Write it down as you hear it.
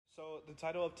So the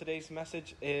title of today's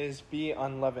message is Be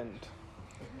Unleavened.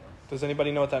 Does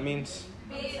anybody know what that means?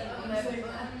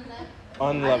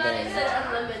 Unleavened.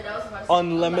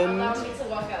 Unleavened.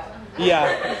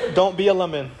 Yeah, don't be a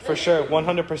lemon, for sure.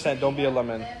 100% don't be a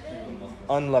lemon.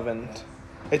 Unleavened.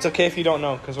 It's okay if you don't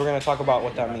know, because we're going to talk about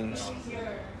what that means.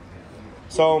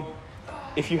 So,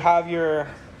 if you have your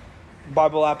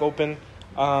Bible app open,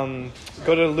 go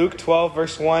to Luke 12,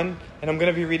 verse 1, and I'm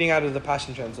going to be reading out of the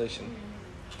Passion Translation.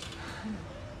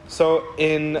 So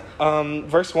in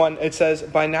verse 1, it says,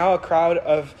 "By now a crowd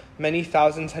of many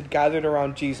thousands had gathered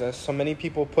around Jesus, so many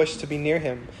people pushed to be near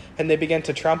him, and they began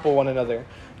to trample one another.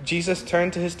 Jesus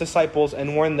turned to his disciples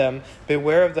and warned them,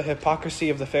 'Beware of the hypocrisy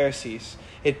of the Pharisees.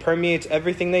 It permeates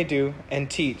everything they do and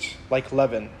teach, like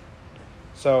leaven.'"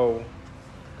 So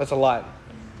that's a lot.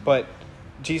 But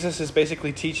Jesus is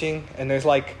basically teaching, and there's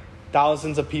like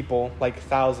thousands of people, like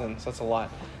thousands, that's a lot.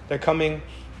 They're coming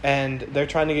and they're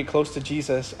trying to get close to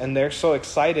Jesus, and they're so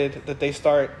excited that they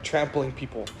start trampling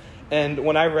people. And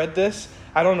when I read this,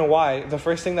 I don't know why, the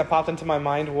first thing that popped into my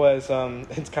mind was,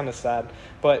 it's kind of sad,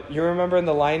 but you remember in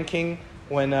The Lion King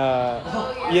when, the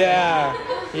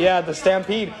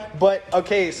stampede. But,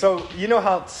 okay, so you know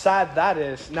how sad that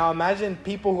is. Now imagine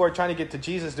people who are trying to get to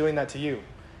Jesus doing that to you.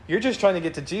 You're just trying to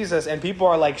get to Jesus, and people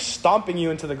are like stomping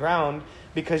you into the ground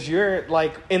because you're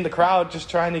like in the crowd just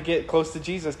trying to get close to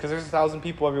Jesus because there's 1,000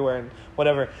 people everywhere and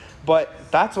whatever. But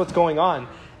that's what's going on.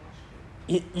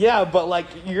 Yeah, but like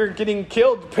you're getting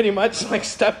killed pretty much, like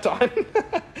stepped on.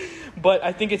 But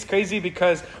I think it's crazy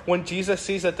because when Jesus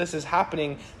sees that this is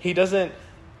happening,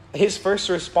 his first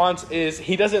response is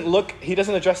he doesn't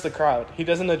address the crowd. He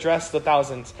doesn't address the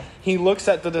thousands. He looks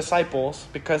at the disciples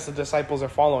because the disciples are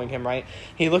following him, right?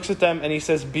 He looks at them and he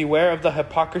says, "Beware of the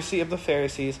hypocrisy of the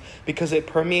Pharisees because it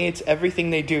permeates everything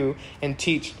they do and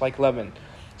teach like leaven."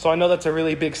 So I know that's a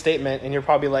really big statement and you're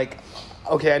probably like,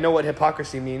 okay, I know what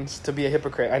hypocrisy means, to be a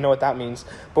hypocrite. I know what that means.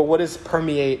 But what does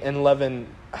permeate and leaven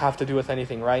have to do with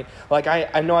anything, right? Like,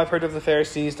 I know I've heard of the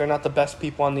Pharisees. They're not the best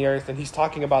people on the earth, and he's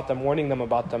talking about them, warning them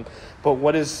about them. But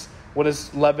what does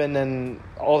leaven and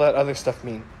all that other stuff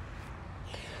mean?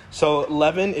 So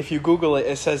leaven, if you Google it,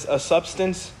 it says a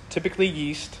substance, typically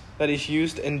yeast, that is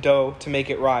used in dough to make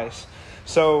it rise.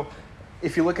 So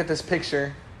if you look at this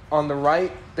picture, on the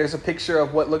right, there's a picture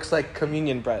of what looks like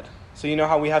communion bread. So you know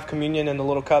how we have communion in the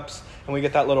little cups and we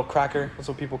get that little cracker? That's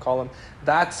what people call them.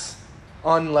 That's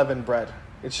unleavened bread.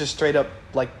 It's just straight up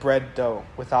like bread dough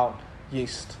without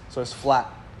yeast. So it's flat,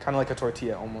 kind of like a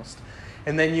tortilla almost.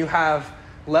 And then you have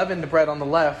leavened bread on the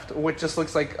left, which just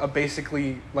looks like a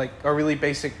really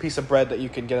basic piece of bread that you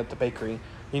can get at the bakery.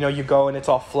 You know, you go and it's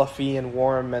all fluffy and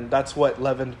warm, and that's what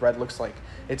leavened bread looks like.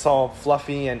 It's all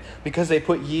fluffy, and because they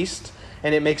put yeast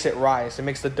and it makes it rise, it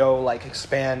makes the dough like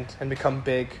expand and become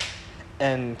big.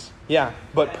 And yeah,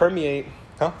 but permeate,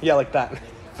 yeah, like that.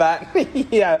 Fat,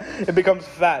 yeah, it becomes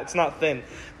fat. It's not thin.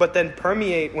 But then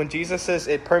permeate, when Jesus says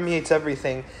it permeates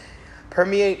everything,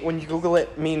 permeate, when you Google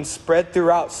it, means spread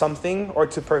throughout something or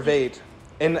to pervade.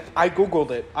 And I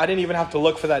Googled it. I didn't even have to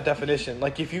look for that definition.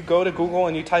 Like if you go to Google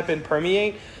and you type in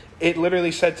permeate, it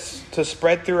literally says to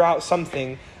spread throughout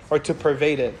something or to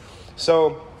pervade it.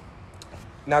 So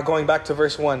now going back to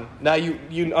verse 1. Now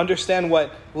you understand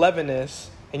what leaven is.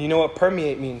 And you know what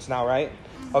permeate means now, right?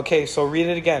 Okay, so read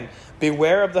it again.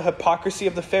 "Beware of the hypocrisy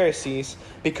of the Pharisees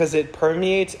because it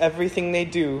permeates everything they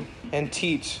do and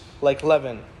teach like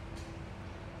leaven."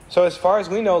 So as far as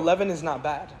we know, leaven is not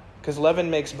bad because leaven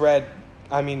makes bread,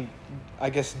 I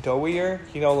guess doughier,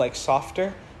 like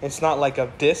softer. It's not like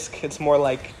a disc. It's more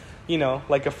like,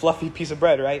 like a fluffy piece of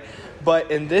bread, right?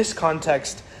 But in this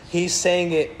context, he's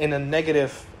saying it in a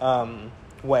negative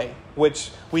way, which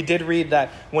we did read that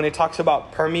when it talks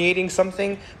about permeating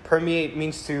something, permeate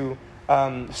means to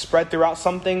spread throughout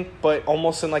something, but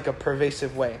almost in like a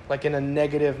pervasive way, like in a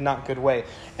negative, not good way.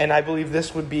 And I believe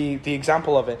this would be the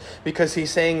example of it, because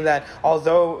he's saying that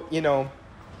although,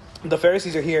 the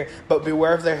Pharisees are here, but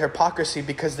beware of their hypocrisy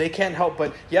because they can't help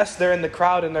but, yes, they're in the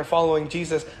crowd and they're following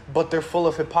Jesus, but they're full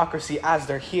of hypocrisy as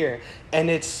they're here. And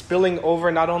it's spilling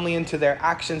over not only into their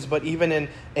actions, but even in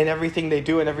everything they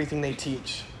do and everything they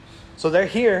teach. So they're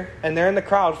here and they're in the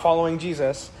crowd following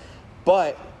Jesus,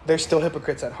 but they're still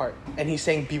hypocrites at heart. And he's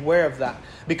saying beware of that.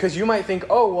 Because you might think,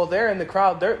 oh, well, they're in the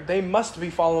crowd, they must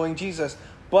be following Jesus.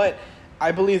 But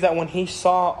I believe that when he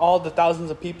saw all the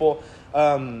thousands of people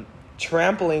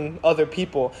trampling other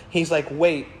people, he's like,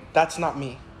 wait, that's not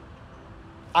me.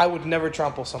 I would never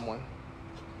trample someone.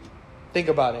 Think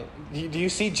about it. Do you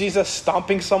see Jesus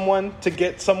stomping someone to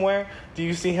get somewhere? Do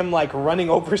you see him like running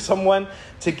over someone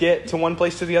to get to one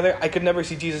place to the other? I could never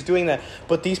see Jesus doing that.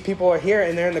 But these people are here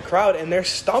and they're in the crowd and they're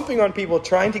stomping on people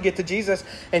trying to get to Jesus.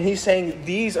 And he's saying,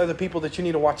 these are the people that you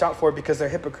need to watch out for because they're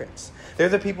hypocrites. They're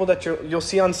the people that you'll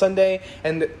see on Sunday.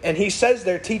 And he says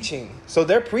they're teaching. So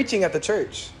they're preaching at the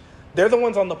church. They're the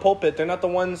ones on the pulpit. They're not the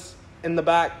ones in the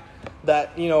back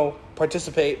that,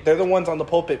 participate. They're the ones on the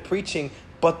pulpit preaching,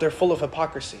 but they're full of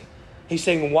hypocrisy. He's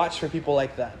saying, watch for people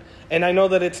like that. And I know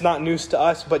that it's not news to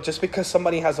us, but just because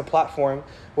somebody has a platform,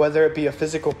 whether it be a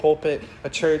physical pulpit, a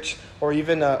church, or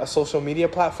even a social media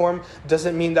platform,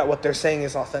 doesn't mean that what they're saying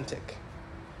is authentic.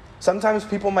 Sometimes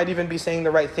people might even be saying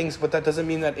the right things, but that doesn't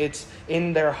mean that it's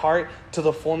in their heart to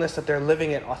the fullness that they're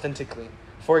living it authentically.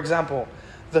 For example,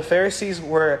 the Pharisees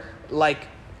were like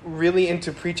really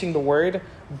into preaching the word,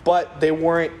 but they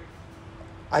weren't,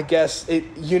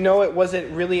 it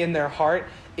wasn't really in their heart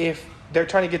if they're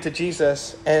trying to get to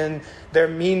Jesus and their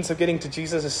means of getting to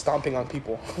Jesus is stomping on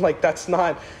people. Like that's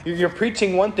not, you're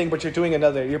preaching one thing, but you're doing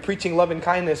another. You're preaching love and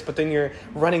kindness, but then you're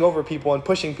running over people and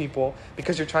pushing people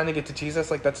because you're trying to get to Jesus.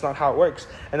 Like that's not how it works.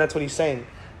 And that's what he's saying.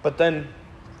 But then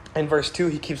in verse 2,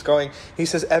 he keeps going. He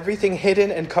says, everything hidden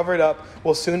and covered up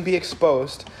will soon be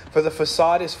exposed, for the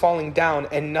facade is falling down,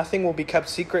 and nothing will be kept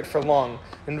secret for long.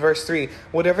 In verse 3,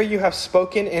 whatever you have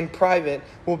spoken in private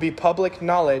will be public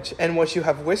knowledge, and what you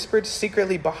have whispered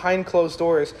secretly behind closed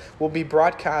doors will be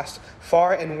broadcast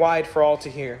far and wide for all to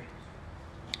hear.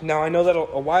 Now, I know that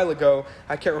a while ago,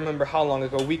 I can't remember how long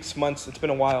ago, weeks, months, it's been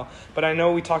a while, but I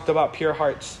know we talked about pure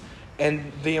hearts and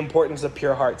the importance of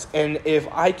pure hearts. And if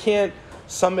I can't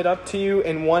sum it up to you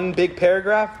in one big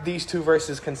paragraph, these two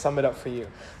verses can sum it up for you.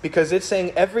 Because it's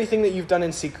saying everything that you've done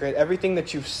in secret, everything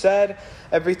that you've said,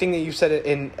 everything that you've said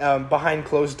in behind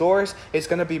closed doors, is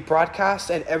going to be broadcast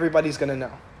and everybody's going to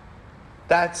know.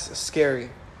 That's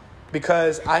scary.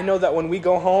 Because I know that when we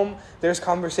go home, there's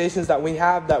conversations that we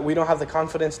have that we don't have the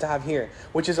confidence to have here,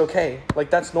 which is okay. Like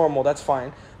that's normal, that's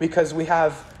fine. Because we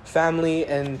have family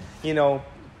and,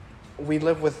 we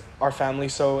live with our family,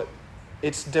 so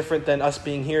it's different than us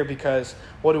being here because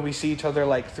what do we see each other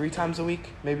like 3 times a week,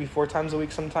 maybe 4 times a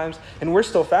week sometimes, and we're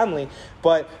still family.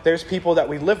 But there's people that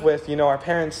we live with, our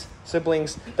parents,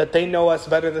 siblings, that they know us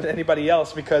better than anybody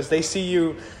else because they see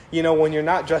you, when you're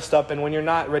not dressed up and when you're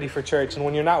not ready for church and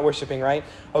when you're not worshiping, right?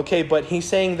 Okay, but he's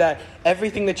saying that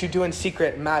everything that you do in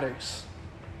secret matters.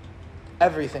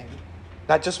 Everything.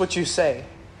 Not just what you say,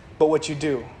 but what you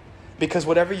do. Because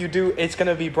whatever you do, it's going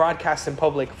to be broadcast in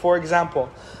public. For example,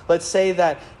 let's say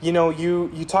that,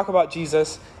 you talk about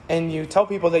Jesus and you tell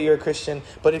people that you're a Christian,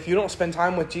 but if you don't spend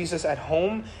time with Jesus at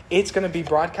home, it's going to be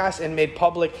broadcast and made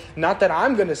public. Not that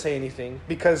I'm going to say anything,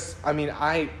 because,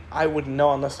 I wouldn't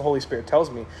know unless the Holy Spirit tells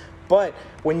me. But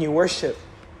when you worship,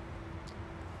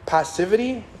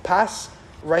 passivity,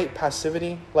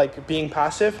 like being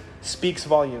passive, speaks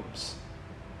volumes.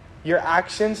 Your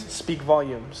actions speak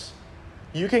volumes.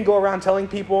 You can go around telling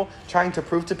people, trying to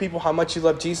prove to people how much you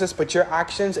love Jesus, but your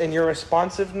actions and your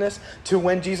responsiveness to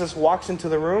when Jesus walks into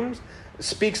the rooms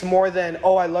speaks more than,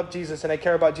 oh, I love Jesus and I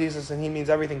care about Jesus and he means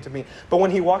everything to me. But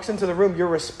when he walks into the room, your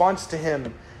response to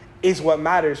him is what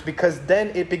matters, because then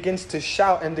it begins to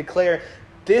shout and declare,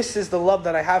 this is the love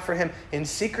that I have for him in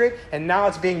secret, and now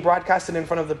it's being broadcasted in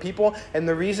front of the people. And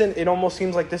the reason it almost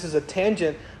seems like this is a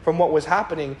tangent from what was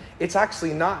happening, it's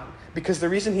actually not. Because the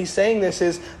reason he's saying this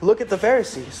is, look at the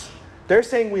Pharisees. They're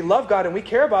saying we love God and we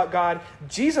care about God.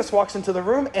 Jesus walks into the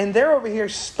room and they're over here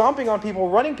stomping on people,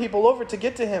 running people over to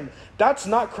get to him. That's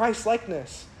not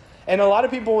Christ-likeness. And a lot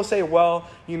of people will say, well,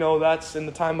 that's in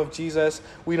the time of Jesus.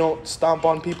 We don't stomp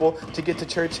on people to get to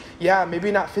church. Yeah,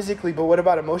 maybe not physically, but what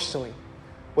about emotionally?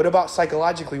 What about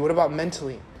psychologically? What about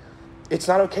mentally? It's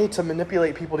not okay to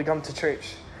manipulate people to come to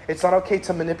church. It's not okay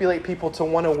to manipulate people to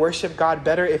want to worship God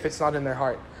better if it's not in their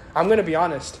heart. I'm going to be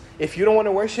honest. If you don't want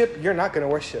to worship, you're not going to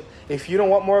worship. If you don't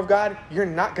want more of God, you're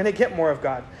not going to get more of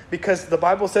God. Because the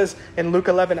Bible says in Luke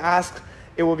 11, ask,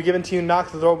 it will be given to you,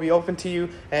 knock, the door will be open to you,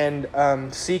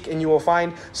 and seek, and you will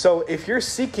find. So if you're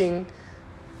seeking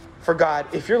for God,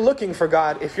 if you're looking for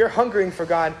God, if you're hungering for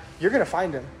God, you're going to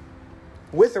find him.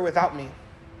 With or without me.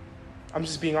 I'm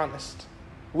just being honest.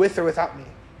 With or without me.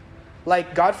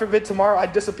 Like, God forbid tomorrow I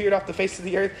disappeared off the face of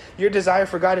the earth. Your desire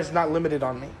for God is not limited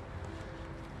on me.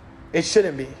 It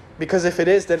shouldn't be. Because if it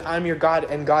is, then I'm your God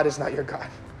and God is not your God.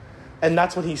 And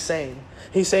that's what he's saying.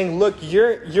 He's saying, look,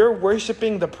 you're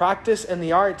worshiping the practice and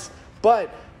the arts,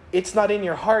 but it's not in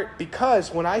your heart,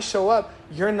 because when I show up,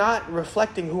 you're not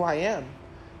reflecting who I am.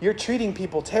 You're treating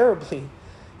people terribly.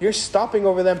 You're stomping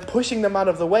over them, pushing them out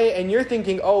of the way, and you're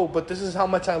thinking, oh, but this is how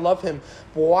much I love him.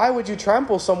 Why would you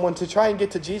trample someone to try and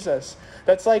get to Jesus?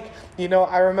 That's like,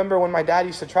 I remember when my dad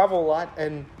used to travel a lot,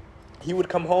 and he would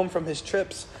come home from his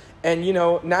trips. And,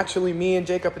 naturally me and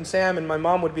Jacob and Sam and my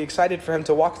mom would be excited for him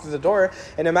to walk through the door.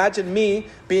 And imagine me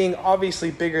being obviously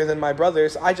bigger than my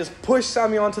brothers. I just push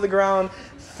Samuel onto the ground,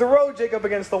 throw Jacob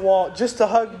against the wall just to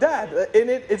hug Dad. And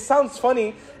it sounds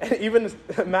funny. And even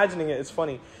imagining it is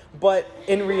funny. But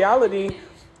in reality,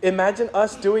 imagine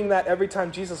us doing that every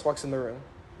time Jesus walks in the room.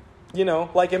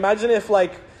 Imagine if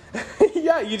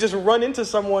yeah, you just run into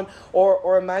someone,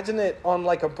 or imagine it on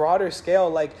a broader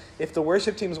scale. If the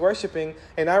worship team's worshiping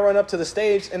and I run up to the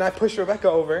stage and I push Rebecca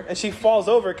over and she falls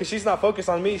over because she's not focused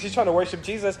on me, she's trying to worship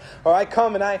Jesus, or I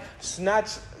come and I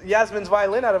snatch Yasmin's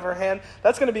violin out of her hand,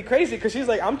 that's going to be crazy because she's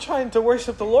like, I'm trying to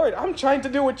worship the Lord. I'm trying to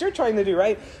do what you're trying to do,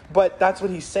 right? But that's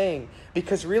what he's saying,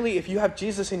 because really, if you have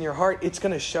Jesus in your heart, it's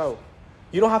going to show.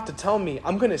 You don't have to tell me.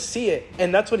 I'm going to see it.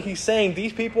 And that's what he's saying.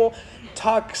 These people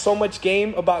talk so much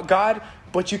game about God,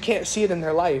 but you can't see it in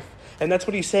their life. And that's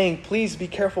what he's saying. Please be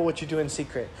careful what you do in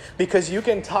secret, because you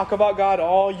can talk about God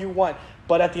all you want,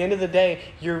 but at the end of the day,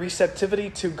 your receptivity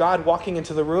to God walking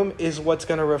into the room is what's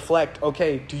going to reflect,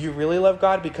 okay, do you really love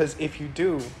God? Because if you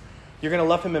do, you're going to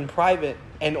love him in private,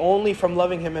 and only from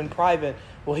loving him in private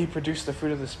will he produce the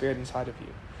fruit of the Spirit inside of you.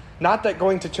 Not that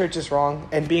going to church is wrong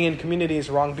and being in community is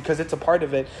wrong, because it's a part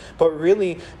of it. But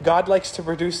really, God likes to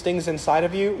produce things inside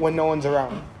of you when no one's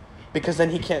around, because then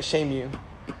he can't shame you.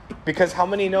 Because how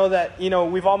many know that,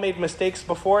 we've all made mistakes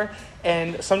before,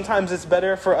 and sometimes it's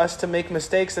better for us to make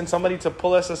mistakes and somebody to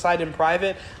pull us aside in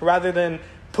private rather than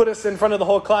put us in front of the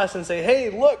whole class and say, hey,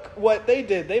 look what they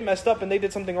did. They messed up and they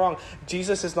did something wrong.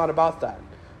 Jesus is not about that.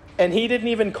 And he didn't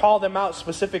even call them out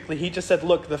specifically. He just said,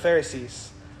 look, the Pharisees.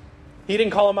 He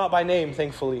didn't call them out by name,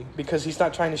 thankfully, because he's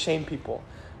not trying to shame people.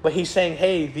 But he's saying,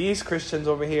 hey, these Christians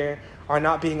over here are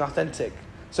not being authentic.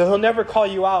 So he'll never call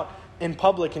you out in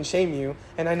public and shame you.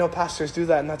 And I know pastors do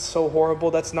that, and that's so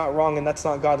horrible. That's not wrong, and that's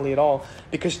not godly at all,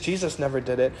 because Jesus never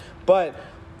did it. But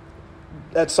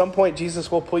at some point,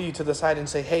 Jesus will pull you to the side and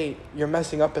say, hey, you're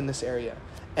messing up in this area.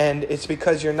 And it's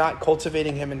because you're not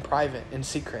cultivating him in private, in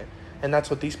secret. And that's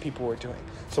what these people were doing.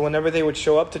 So whenever they would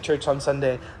show up to church on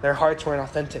Sunday, their hearts weren't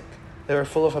authentic. They were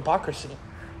full of hypocrisy.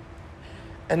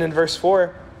 And in verse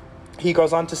 4, he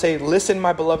goes on to say, listen,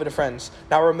 my beloved friends.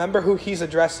 Now remember who he's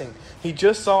addressing. He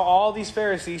just saw all these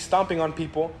Pharisees stomping on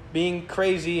people, being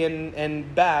crazy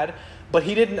and bad, but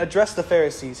he didn't address the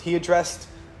Pharisees. He addressed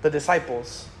the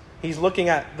disciples. He's looking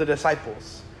at the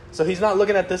disciples. So he's not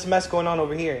looking at this mess going on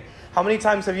over here. How many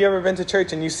times have you ever been to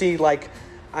church and you see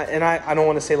I don't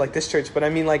want to say this church, but I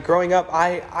mean growing up,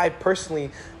 I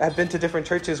personally have been to different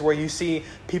churches where you see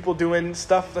people doing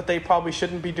stuff that they probably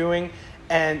shouldn't be doing.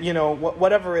 And,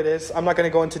 whatever it is, I'm not going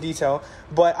to go into detail,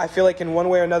 but I feel like in one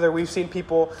way or another, we've seen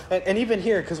people, and even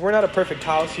here, because we're not a perfect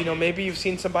house, maybe you've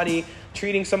seen somebody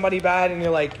treating somebody bad and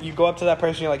you go up to that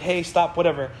person, you're like, hey, stop,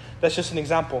 whatever. That's just an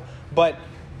example. But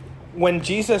when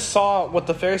Jesus saw what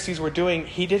the Pharisees were doing,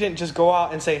 he didn't just go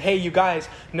out and say, hey, you guys.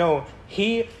 No,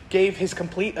 he gave his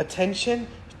complete attention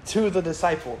to the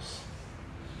disciples.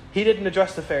 He didn't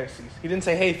address the Pharisees. He didn't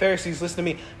say, hey, Pharisees, listen to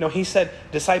me. No, he said,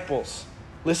 disciples,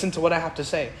 listen to what I have to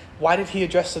say. Why did he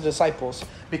address the disciples?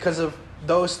 Because of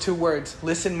those two words,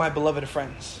 listen, my beloved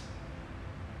friends.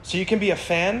 So you can be a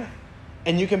fan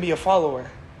and you can be a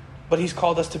follower, but he's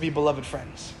called us to be beloved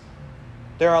friends.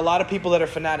 There are a lot of people that are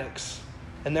fanatics,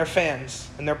 and they're fans,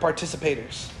 and they're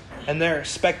participators, and they're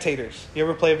spectators. You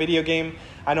ever play a video game?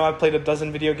 I know I've played a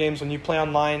dozen video games. When you play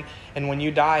online, and when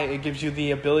you die, it gives you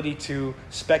the ability to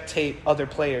spectate other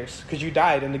players, because you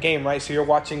died in the game, right? So you're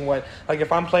watching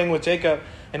if I'm playing with Jacob,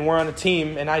 and we're on a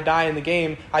team, and I die in the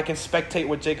game, I can spectate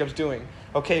what Jacob's doing.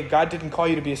 Okay, God didn't call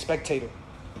you to be a spectator.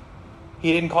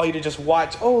 He didn't call you to just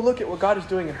watch, oh, look at what God is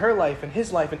doing in her life and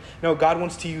his life. And no, God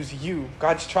wants to use you.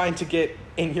 God's trying to get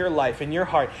in your life, in your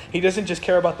heart. He doesn't just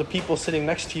care about the people sitting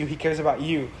next to you. He cares about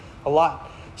you a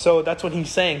lot. So that's what he's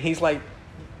saying. He's like,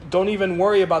 don't even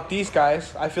worry about these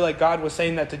guys. I feel like God was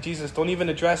saying that to Jesus. Don't even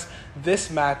address this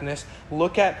madness.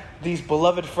 Look at these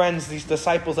beloved friends, these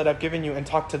disciples that I've given you, and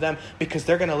talk to them, because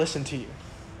they're going to listen to you.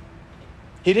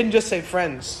 He didn't just say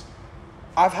friends.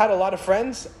 I've had a lot of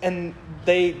friends, and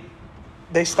they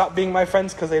stopped being my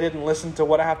friends because they didn't listen to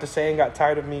what I have to say and got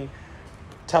tired of me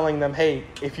telling them, hey,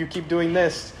 if you keep doing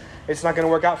this, it's not going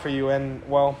to work out for you. And,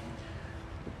 well,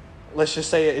 let's just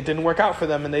say it didn't work out for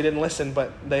them and they didn't listen,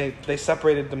 but they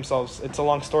separated themselves. It's a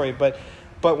long story. But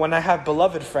when I have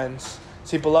beloved friends,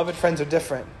 see, beloved friends are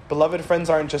different. Beloved friends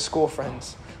aren't just school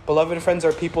friends. Beloved friends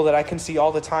are people that I can see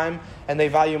all the time, and they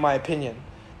value my opinion.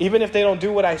 Even if they don't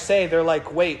do what I say, they're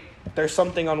like, wait, there's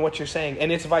something on what you're saying.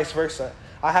 And it's vice versa.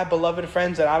 I have beloved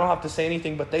friends that I don't have to say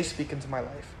anything, but they speak into my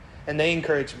life. And they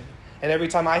encourage me. And every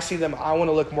time I see them, I want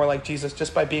to look more like Jesus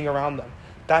just by being around them.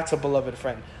 That's a beloved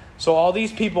friend. So all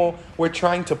these people were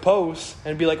trying to pose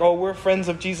and be like, oh, we're friends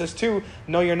of Jesus too.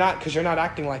 No, you're not, because you're not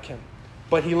acting like him.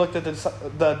 But he looked at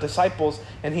the disciples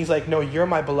and he's like, no, you're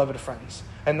my beloved friends.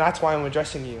 And that's why I'm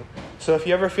addressing you. So if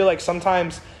you ever feel like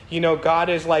sometimes, God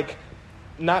is like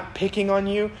not picking on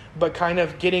you, but kind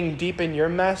of getting deep in your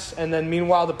mess. And then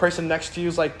meanwhile, the person next to you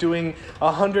is like doing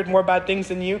 100 more bad things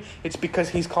than you. It's because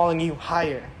he's calling you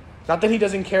higher. Not that he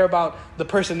doesn't care about the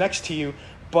person next to you,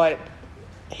 but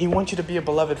he wants you to be a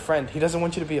beloved friend. He doesn't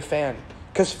want you to be a fan.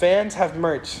 Because fans have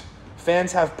merch.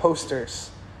 Fans have posters.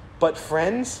 But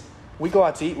friends, we go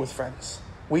out to eat with friends.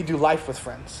 We do life with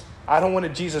friends. I don't want a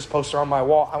Jesus poster on my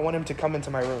wall. I want him to come into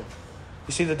my room.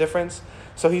 You see the difference?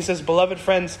 So he says, beloved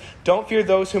friends, don't fear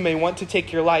those who may want to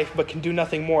take your life but can do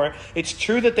nothing more. It's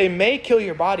true that they may kill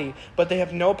your body, but they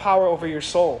have no power over your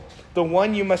soul. The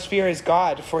one you must fear is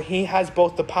God, for he has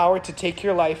both the power to take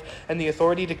your life and the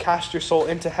authority to cast your soul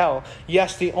into hell.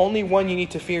 Yes, the only one you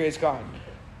need to fear is God.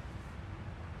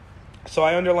 So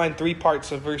I underlined 3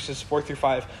 parts of verses 4 through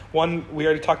 5. 1, we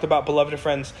already talked about beloved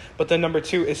friends. But then number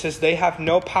 2, it says they have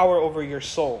no power over your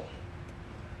soul.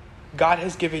 God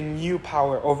has given you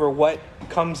power over what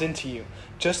comes into you.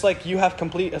 Just like you have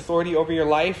complete authority over your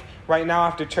life, right now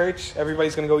after church,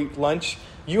 everybody's going to go eat lunch.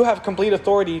 You have complete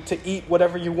authority to eat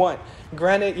whatever you want.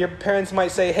 Granted, your parents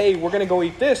might say, hey, we're going to go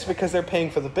eat this because they're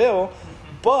paying for the bill.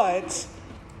 But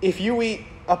if you eat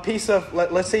a piece of,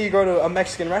 let's say you go to a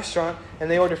Mexican restaurant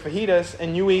and they order fajitas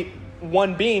and you eat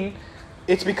 1 bean,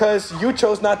 it's because you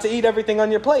chose not to eat everything on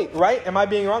your plate, right? Am I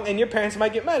being wrong? And your parents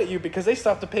might get mad at you because they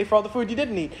still have to pay for all the food you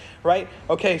didn't eat, right?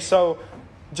 Okay, so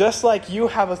just like you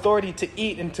have authority to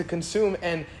eat and to consume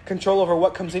and control over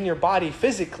what comes in your body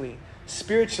physically,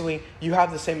 spiritually, you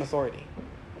have the same authority.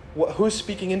 Who's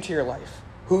speaking into your life?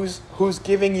 Who's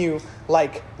giving you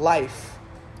life?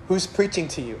 Who's preaching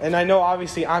to you? And I know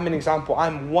obviously I'm an example.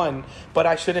 I'm one, but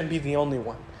I shouldn't be the only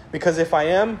one. Because if I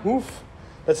am,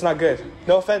 that's not good.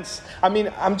 No offense. I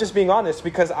mean, I'm just being honest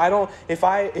because I don't,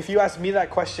 if you ask me that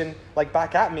question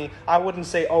back at me, I wouldn't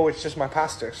say, oh, it's just my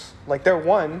pastors. They're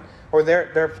one or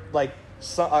they're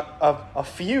a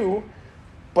few,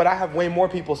 but I have way more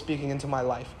people speaking into my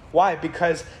life. Why?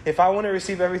 Because if I want to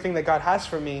receive everything that God has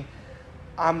for me,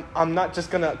 I'm not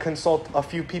just going to consult a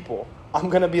few people. I'm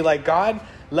going to be like, God,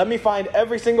 let me find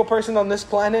every single person on this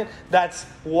planet that's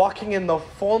walking in the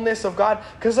fullness of God.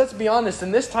 Because let's be honest,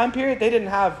 in this time period, they didn't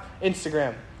have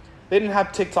Instagram. They didn't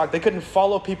have TikTok. They couldn't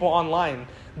follow people online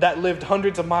that lived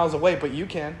hundreds of miles away, but you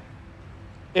can.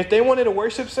 If they wanted a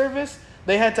worship service,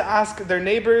 they had to ask their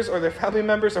neighbors or their family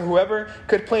members or whoever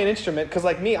could play an instrument. Because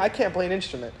like me, I can't play an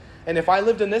instrument. And if I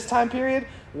lived in this time period,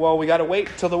 well, we got to wait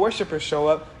till the worshipers show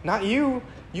up. Not you.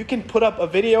 You can put up a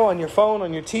video on your phone,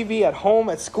 on your TV, at home,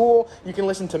 at school. You can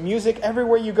listen to music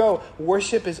everywhere you go.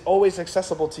 Worship is always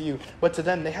accessible to you. But to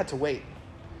them, they had to wait.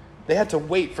 They had to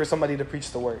wait for somebody to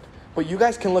preach the word. But you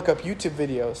guys can look up YouTube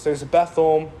videos. There's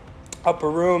Bethel,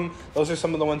 Upper Room. Those are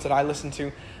some of the ones that I listen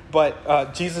to.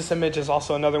 But Jesus Image is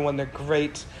also another one. They're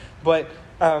great. But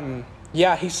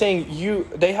yeah, he's saying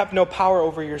they have no power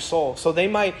over your soul. So they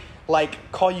might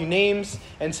call you names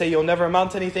and say you'll never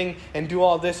amount to anything and do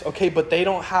all this. Okay, but they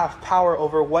don't have power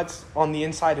over what's on the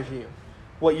inside of you,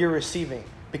 what you're receiving,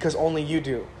 because only you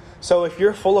do. So if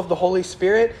you're full of the Holy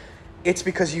Spirit, it's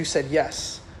because you said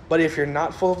yes. But if you're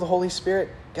not full of the Holy Spirit,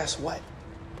 guess what?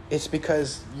 It's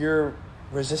because you're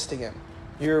resisting him.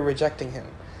 You're rejecting him.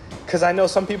 Because I know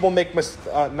some people make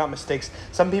not mistakes.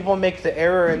 Some people make the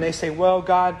error and they say, well,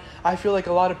 God, I feel like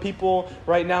a lot of people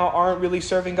right now aren't really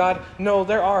serving God. No,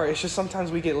 there are. It's just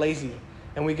sometimes we get lazy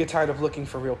and we get tired of looking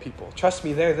for real people. Trust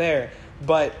me, they're there.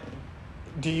 But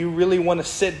do you really want to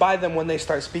sit by them when they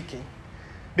start speaking?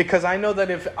 Because I know that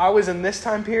if I was in this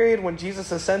time period when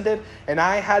Jesus ascended and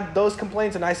I had those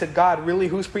complaints and I said, God, really,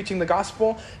 who's preaching the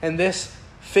gospel? And this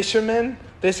fisherman,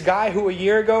 this guy who a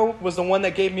year ago was the one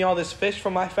that gave me all this fish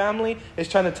from my family, is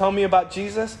trying to tell me about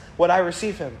Jesus, would I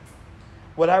receive him?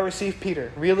 Would I receive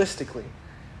Peter, realistically?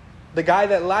 The guy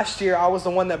that last year I was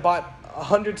the one that bought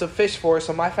hundreds of fish for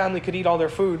so my family could eat all their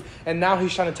food, and now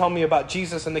he's trying to tell me about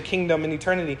Jesus and the kingdom and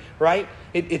eternity, right?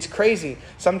 It's crazy.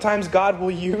 Sometimes God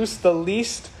will use the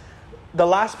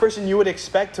last person you would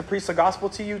expect to preach the gospel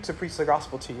to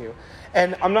you.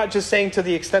 And I'm not just saying to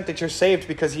the extent that you're saved,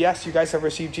 because yes, you guys have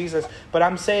received Jesus, but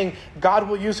I'm saying God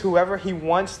will use whoever he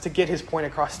wants to get his point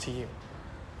across to you.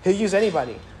 He'll use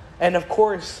anybody. And of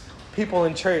course, people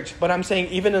in church, but I'm saying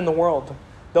even in the world,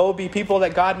 There will be people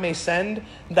that God may send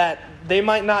that they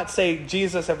might not say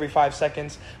Jesus every 5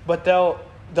 seconds, but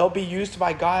they'll be used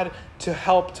by God to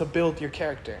help to build your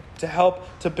character, to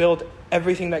help to build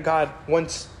everything that God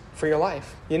wants for your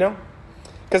life, you know?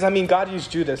 Because, I mean, God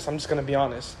used Judas. I'm just going to be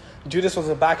honest. Judas was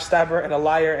a backstabber and a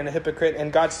liar and a hypocrite,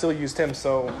 and God still used him.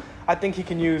 So I think he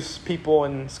can use people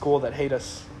in school that hate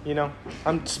us, you know?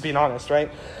 I'm just being honest,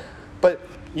 right? But,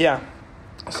 yeah.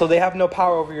 So they have no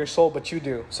power over your soul, but you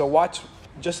do. So watch,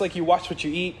 just like you watch what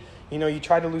you eat, you know, you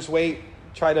try to lose weight,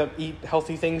 try to eat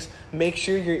healthy things. Make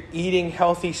sure you're eating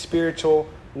healthy spiritual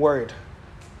word.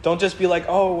 Don't just be like,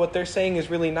 oh, what they're saying is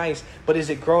really nice, but is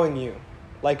it growing you?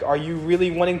 Like, are you really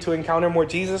wanting to encounter more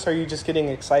Jesus, or are you just getting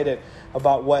excited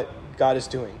about what God is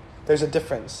doing? There's a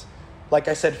difference. Like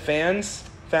I said, fans,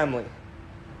 family.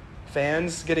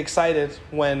 Fans get excited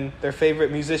when their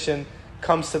favorite musician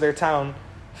comes to their town.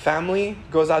 Family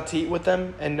goes out to eat with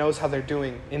them and knows how they're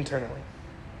doing internally.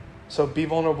 So be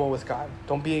vulnerable with God.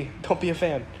 Don't be a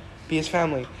fan. Be his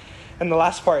family. And the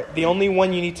last part, the only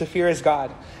one you need to fear is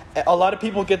God. A lot of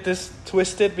people get this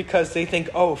twisted because they think,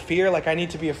 oh, fear, like I need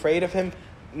to be afraid of him.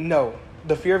 No,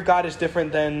 the fear of God is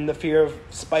different than the fear of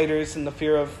spiders and the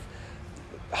fear of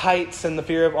heights and the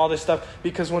fear of all this stuff.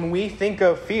 Because when we think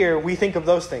of fear, we think of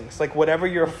those things, like whatever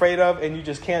you're afraid of and you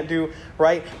just can't do,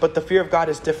 right? But the fear of God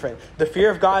is different. The fear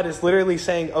of God is literally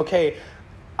saying, okay,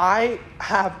 I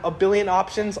have a billion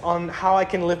options on how I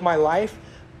can live my life,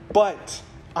 but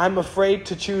I'm afraid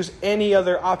to choose any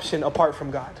other option apart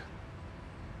from God.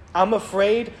 I'm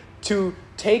afraid to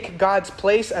take God's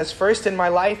place as first in my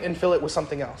life and fill it with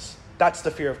something else. That's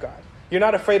the fear of God. You're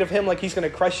not afraid of him like he's going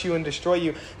to crush you and destroy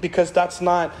you, because that's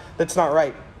not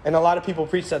right. And a lot of people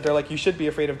preach that. They're like, you should be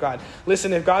afraid of God.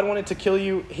 Listen, if God wanted to kill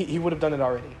you, he would have done it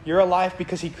already. You're alive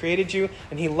because he created you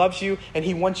and he loves you and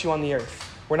he wants you on the earth.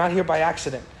 We're not here by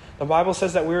accident. The Bible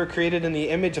says that we were created in the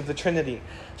image of the Trinity.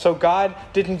 So God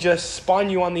didn't just spawn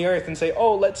you on the earth and say,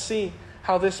 oh, let's see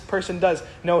how this person does.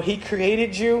 No, he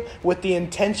created you with the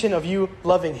intention of you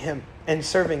loving him and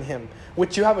serving him,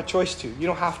 which you have a choice to. You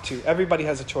don't have to. Everybody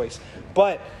has a choice.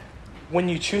 But when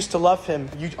you choose to love him,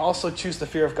 you also choose the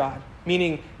fear of God,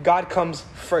 meaning God comes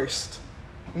first.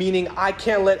 Meaning I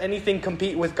can't let anything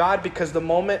compete with God, because the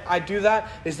moment I do that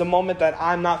is the moment that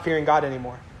I'm not fearing God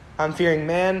anymore. I'm fearing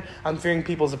man. I'm fearing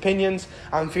people's opinions.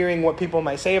 I'm fearing what people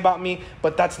might say about me.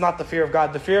 But that's not the fear of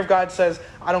God. The fear of God says,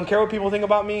 I don't care what people think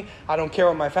about me. I don't care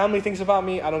what my family thinks about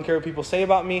me. I don't care what people say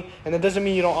about me. And that doesn't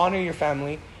mean you don't honor your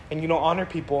family and you don't honor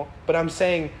people. But I'm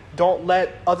saying don't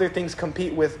let other things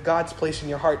compete with God's place in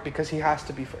your heart, because he has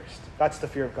to be first. That's the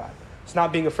fear of God. It's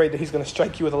not being afraid that he's going to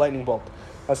strike you with a lightning bolt.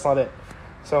 That's not it.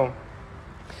 So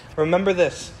remember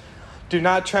this. Do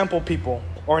not trample people.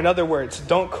 Or in other words,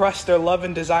 don't crush their love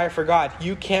and desire for God.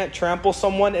 You can't trample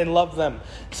someone and love them.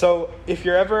 So if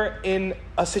you're ever in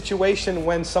a situation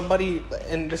when somebody,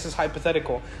 and this is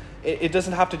hypothetical, it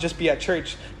doesn't have to just be at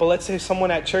church, but let's say someone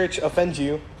at church offends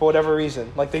you for whatever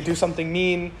reason. Like they do something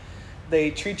mean, they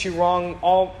treat you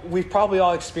wrong. We've probably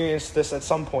all experienced this at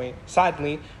some point,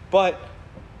 sadly, but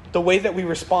the way that we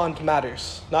respond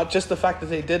matters. Not just the fact that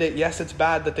they did it. Yes, it's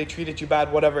bad that they treated you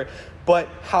bad, whatever. But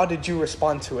how did you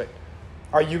respond to it?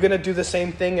 Are you going to do the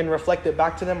same thing and reflect it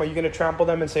back to them? Are you going to trample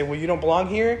them and say, well, you don't belong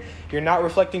here? You're not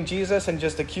reflecting Jesus, and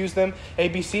just accuse them,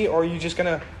 ABC? Or are you just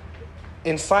going to,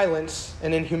 in silence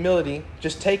and in humility,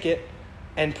 just take it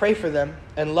and pray for them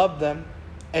and love them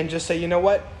and just say, you know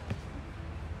what?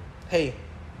 Hey,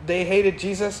 they hated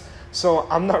Jesus, so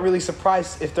I'm not really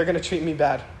surprised if they're going to treat me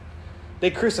bad.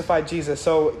 They crucified Jesus,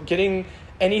 so getting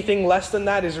anything less than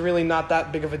that is really not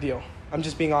that big of a deal. I'm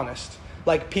just being honest.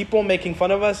 Like, people making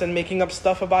fun of us and making up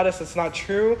stuff about us that's not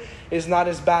true is not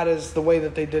as bad as the way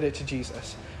that they did it to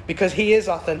Jesus. Because he is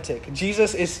authentic.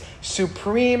 Jesus is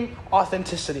supreme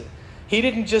authenticity. He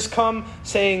didn't just come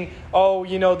saying, oh,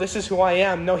 you know, this is who I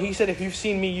am. No, he said, if you've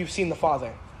seen me, you've seen the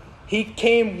Father. He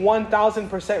came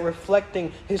 1,000%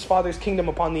 reflecting his Father's kingdom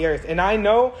upon the earth. And I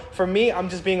know, for me, I'm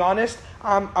just being honest,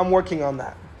 I'm working on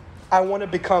that. I want to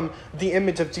become the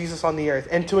image of Jesus on the earth.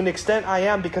 And to an extent I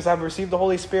am, because I've received the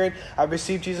Holy Spirit. I've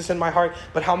received Jesus in my heart.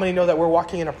 But how many know that we're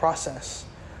walking in a process?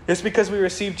 Just because we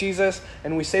receive Jesus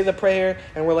and we say the prayer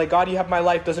and we're like, God, you have my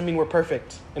life, doesn't mean we're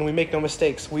perfect and we make no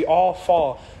mistakes. We all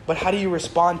fall. But how do you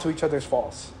respond to each other's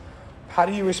falls? How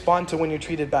do you respond to when you're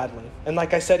treated badly? And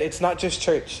like I said, it's not just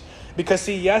church. Because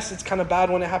see, yes, it's kind of bad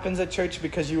when it happens at church,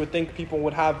 because you would think people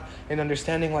would have an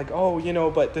understanding like, oh, you know,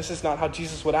 but this is not how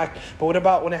Jesus would act. But what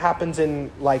about when it happens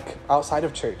in, like, outside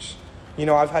of church? You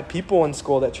know, I've had people in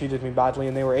school that treated me badly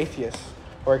and they were atheists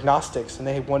or agnostics and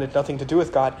they wanted nothing to do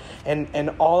with God. And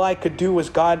all I could do was,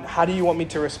 God, how do you want me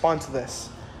to respond to this?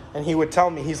 And he would tell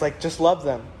me, he's like, just love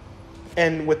them.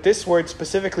 And with this word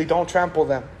specifically, don't trample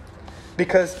them.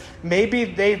 Because maybe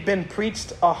they've been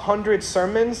preached 100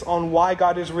 sermons on why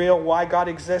God is real, why God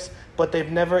exists, but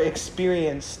they've never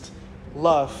experienced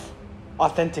love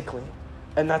authentically.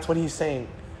 And that's what he's saying.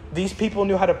 These people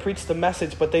knew how to preach the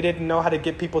message, but they didn't know how to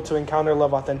get people to encounter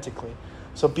love authentically.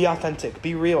 So be authentic,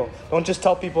 be real. Don't just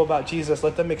tell people about Jesus.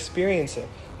 Let them experience it.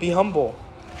 Be humble,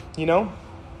 you know?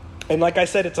 And like I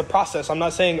said, it's a process. I'm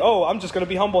not saying, oh, I'm just going to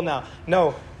be humble now.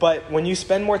 No, but when you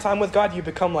spend more time with God, you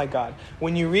become like God.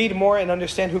 When you read more and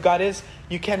understand who God is,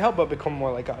 you can't help but become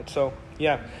more like God. So,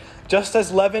 yeah. Just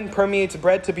as leaven permeates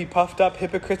bread to be puffed up,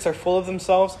 hypocrites are full of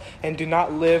themselves and do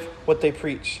not live what they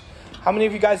preach. How many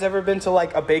of you guys ever been to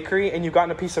like a bakery and you've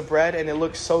gotten a piece of bread and it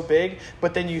looks so big,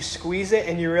 but then you squeeze it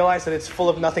and you realize that it's full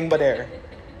of nothing but air?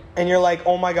 And you're like,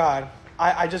 oh my God,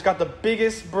 I just got the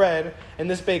biggest bread in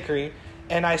this bakery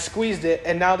and I squeezed it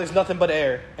and now there's nothing but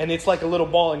air. And it's like a little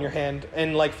ball in your hand.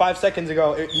 And like 5 seconds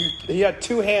ago, you had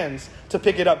 2 hands to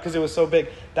pick it up because it was so big.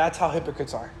 That's how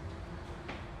hypocrites are.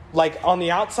 Like on the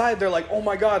outside, they're like, oh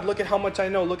my God, look at how much I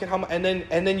know. Look at how much. And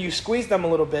then you squeeze them a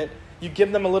little bit. You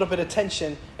give them a little bit of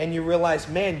attention and you realize,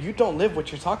 man, you don't live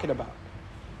what you're talking about.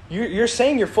 You're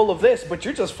saying you're full of this, but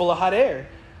you're just full of hot air.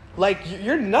 Like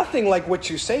you're nothing like what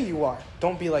you say you are.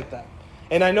 Don't be like that.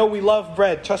 And I know we love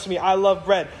bread. Trust me, I love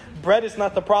bread. Bread is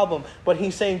not the problem. But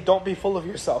he's saying don't be full of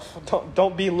yourself.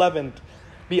 Don't be leavened.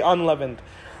 Be unleavened.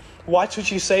 Watch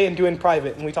what you say and do in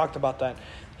private. And we talked about that.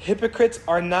 Hypocrites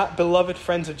are not beloved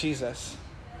friends of Jesus.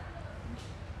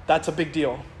 That's a big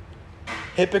deal.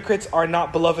 Hypocrites are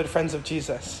not beloved friends of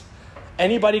Jesus.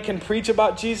 Anybody can preach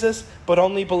about Jesus, but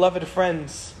only beloved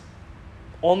friends.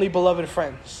 Only beloved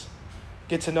friends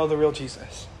get to know the real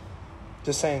Jesus.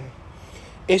 Just saying.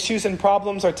 Issues and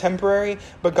problems are temporary,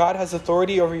 but God has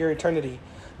authority over your eternity.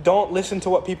 Don't listen to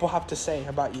what people have to say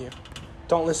about you.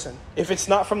 Don't listen. If it's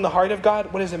not from the heart of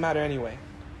God, what does it matter anyway?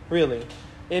 Really.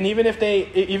 And even if they,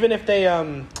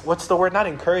 what's the word? Not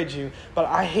encourage you, but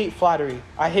I hate flattery.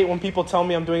 I hate when people tell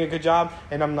me I'm doing a good job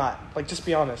and I'm not. Like, just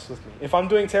be honest with me. If I'm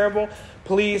doing terrible,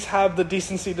 please have the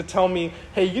decency to tell me,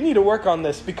 hey, you need to work on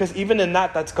this, because even in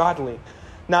that, that's godly.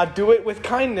 Now, do it with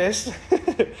kindness.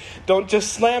 Don't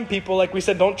just slam people. Like we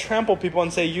said, don't trample people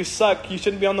and say, you suck. You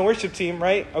shouldn't be on the worship team,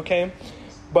 right? Okay.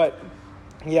 But,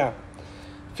 yeah.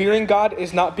 Fearing God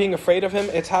is not being afraid of him.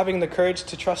 It's having the courage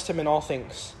to trust him in all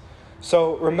things.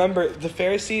 So remember, the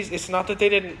Pharisees, it's not that they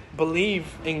didn't believe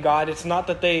in God. It's not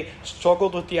that they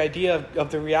struggled with the idea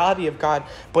of the reality of God.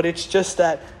 But it's just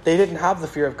that they didn't have the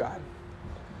fear of God.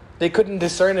 They couldn't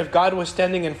discern if God was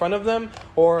standing in front of them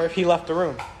or if he left the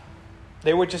room.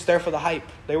 They were just there for the hype.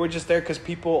 They were just there because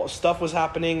stuff was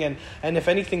happening. And if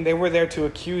anything, they were there to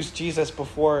accuse Jesus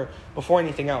before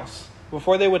anything else.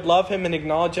 Before they would love him and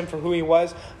acknowledge him for who he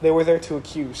was, they were there to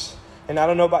accuse. And I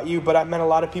don't know about you, but I've met a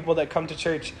lot of people that come to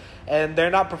church and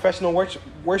they're not professional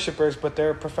worshipers, but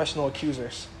they're professional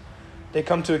accusers. They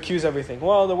come to accuse everything.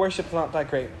 Well, the worship's not that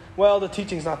great. Well, the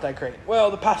teaching's not that great.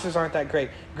 Well, the pastors aren't that great.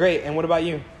 Great. And what about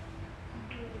you?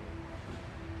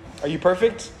 Are you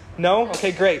perfect? No?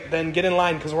 Okay, great. Then get in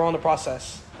line because we're on the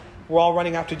process. We're all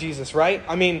running after Jesus, right?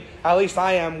 I mean, at least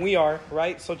I am. We are,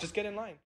 right? So just get in line.